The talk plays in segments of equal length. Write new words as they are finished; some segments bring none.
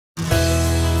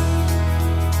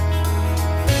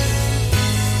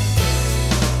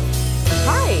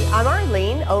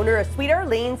at Sweet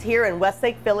Arlene's here in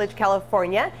Westlake Village,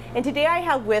 California. And today I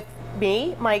have with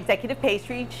me my executive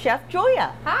pastry chef,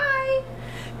 Joya. Hi!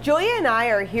 Joya and I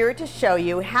are here to show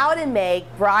you how to make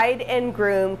bride and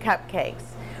groom cupcakes.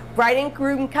 Bride and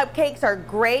groom cupcakes are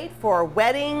great for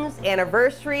weddings,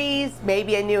 anniversaries,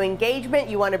 maybe a new engagement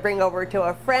you want to bring over to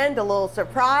a friend, a little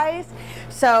surprise.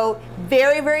 So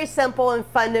very, very simple and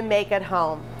fun to make at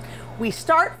home. We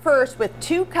start first with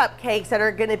 2 cupcakes that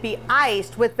are going to be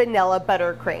iced with vanilla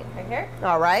buttercream. Right here.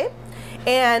 All right.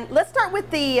 And let's start with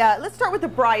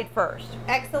the bride first.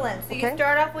 Excellent. So you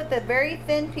start off with a very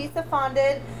thin piece of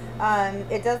fondant.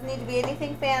 It doesn't need to be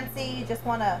anything fancy. You just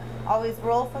want to always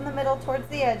roll from the middle towards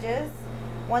the edges.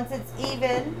 Once it's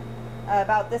even,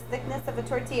 about this thickness of a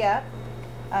tortilla,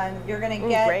 you're going to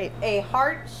get a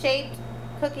heart-shaped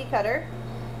cookie cutter.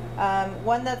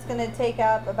 One that's going to take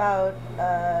up about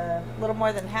a little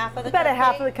more than half of the cupcake. About a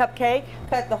half of the cupcake.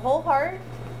 Cut the whole heart.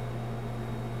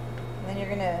 And then you're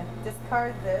going to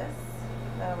discard this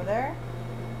over there.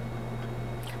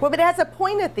 Well, but it has a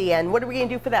point at the end. What are we going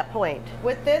to do for that point?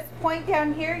 With this point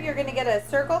down here, you're going to get a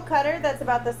circle cutter that's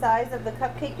about the size of the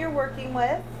cupcake you're working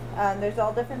with. There's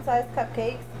all different size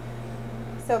cupcakes.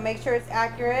 So make sure it's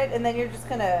accurate. And then you're just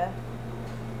going to,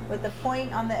 with the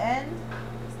point on the end,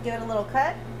 just give it a little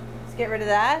cut. Just get rid of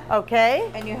that.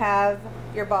 Okay. And you have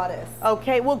your bodice.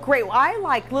 Okay, well great. Well, I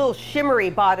like little shimmery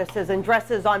bodices and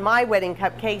dresses on my wedding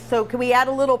cupcakes, so can we add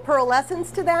a little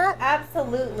pearlescence to that?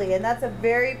 Absolutely, and that's a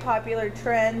very popular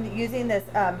trend, using this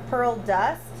pearl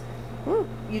dust.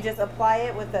 You just apply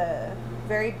it with a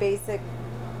very basic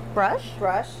brush,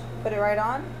 put it right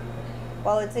on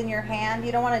while it's in your hand.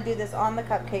 You don't want to do this on the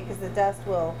cupcake because the dust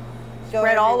will go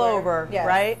spread all everywhere. over, yes.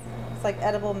 Right? It's like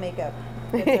edible makeup.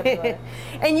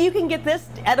 And you can get this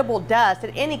edible dust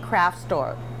at any craft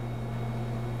store.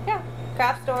 Yeah,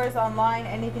 craft stores, online,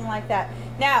 anything like that.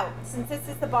 Now, since this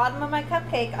is the bottom of my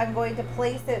cupcake, I'm going to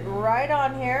place it right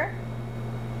on here,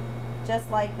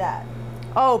 just like that.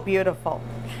 Oh, beautiful.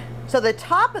 So the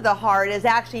top of the heart is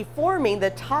actually forming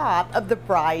the top of the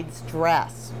bride's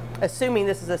dress. Assuming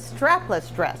this is a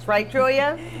strapless dress, right,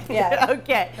 Julia? Yeah.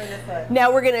 Okay. For this one.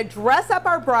 Now we're going to dress up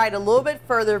our bride a little bit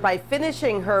further by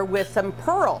finishing her with some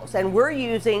pearls, and we're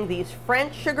using these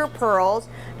French sugar pearls.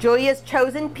 Julia's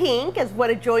chosen pink as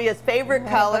one of Julia's favorite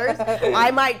colors.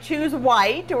 I might choose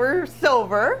white or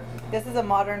silver. This is a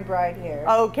modern bride here.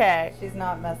 Okay. She's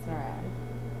not messing around.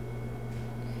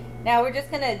 Now we're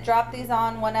just going to drop these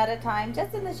on one at a time,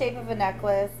 just in the shape of a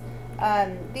necklace.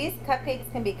 These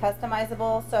cupcakes can be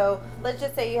customizable, so let's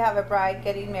just say you have a bride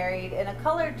getting married in a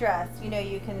colored dress. You know,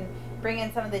 you can bring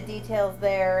in some of the details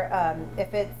there.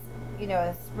 If it's, you know,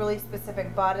 a really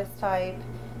specific bodice type,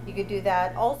 you could do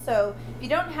that. Also, if you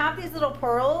don't have these little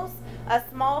pearls, a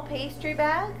small pastry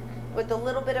bag with a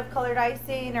little bit of colored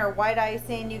icing or white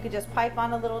icing, you could just pipe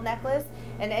on a little necklace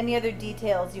and any other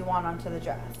details you want onto the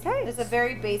dress. Okay. It's a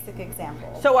very basic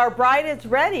example. So our bride is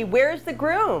ready. Where's the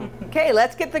groom? Okay,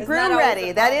 let's get the groom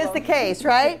ready. That is the case,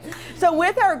 right? So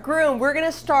with our groom, we're going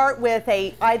to start with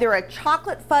either a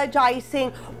chocolate fudge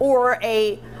icing or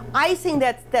a icing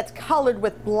that's colored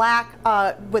with black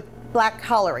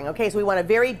coloring. Okay, so we want a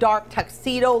very dark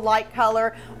tuxedo-like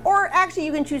color, or actually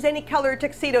you can choose any color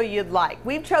tuxedo you'd like.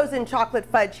 We've chosen chocolate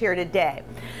fudge here today.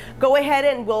 Go ahead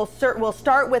and we'll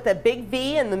start with a big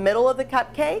V in the middle of the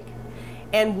cupcake.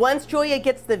 And once Julia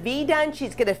gets the V done,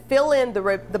 she's going to fill in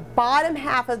the bottom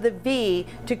half of the V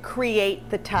to create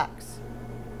the tux.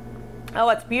 Oh,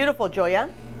 it's beautiful, Julia.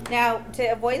 Now, to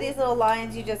avoid these little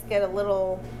lines, you just get a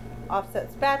little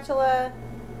offset spatula,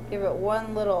 give it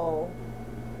one little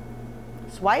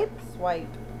swipe.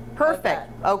 Perfect.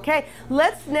 Okay,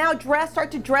 let's now start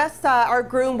to dress our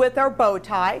groom with our bow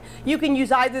tie. You can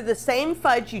use either the same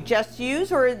fudge you just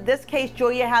used, or in this case,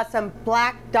 Julia has some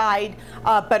black dyed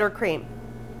buttercream.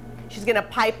 She's going to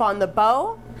pipe on the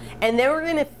bow, and then we're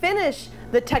going to finish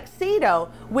the tuxedo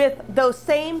with those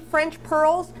same French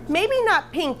pearls. Maybe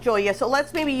not pink, Julia, so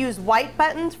let's maybe use white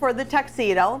buttons for the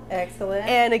tuxedo. Excellent.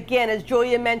 And again, as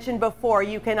Julia mentioned before,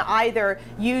 you can either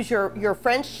use your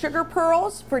French sugar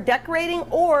pearls for decorating,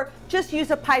 or just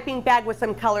use a piping bag with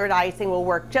some colored icing will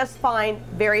work just fine.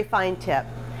 Very fine tip.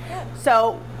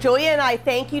 So Julia and I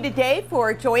thank you today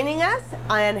for joining us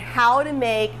on how to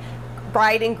make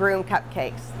bride and groom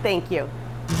cupcakes. Thank you.